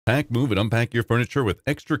Pack, move, and unpack your furniture with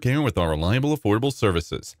extra care with our reliable, affordable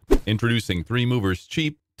services. Introducing 3 Movers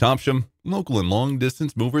Cheap, Topsham, local and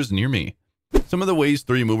long-distance movers near me. Some of the ways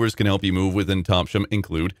 3 Movers can help you move within Topsham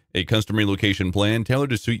include a custom relocation plan tailored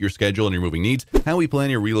to suit your schedule and your moving needs. How we plan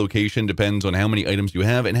your relocation depends on how many items you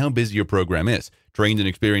have and how busy your program is. Trained and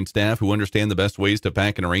experienced staff who understand the best ways to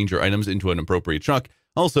pack and arrange your items into an appropriate truck.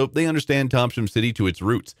 Also, they understand Topsham City to its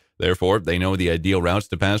roots. Therefore, they know the ideal routes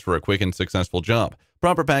to pass for a quick and successful job.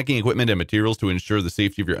 Proper packing equipment and materials to ensure the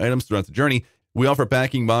safety of your items throughout the journey. We offer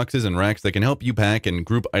packing boxes and racks that can help you pack and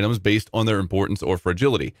group items based on their importance or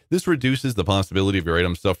fragility. This reduces the possibility of your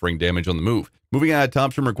items suffering damage on the move. Moving out of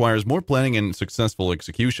Topsham requires more planning and successful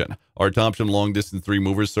execution. Our Topsham long-distance 3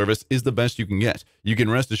 Movers service is the best you can get. You can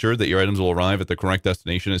rest assured that your items will arrive at the correct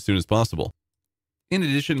destination as soon as possible. In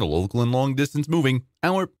addition to local and long-distance moving,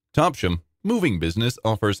 our Topsham moving business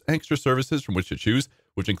offers extra services from which to choose,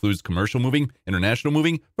 which includes commercial moving, international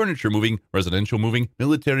moving, furniture moving, residential moving,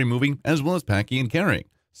 military moving, as well as packing and carrying.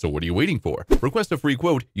 So what are you waiting for? Request a free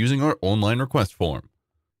quote using our online request form.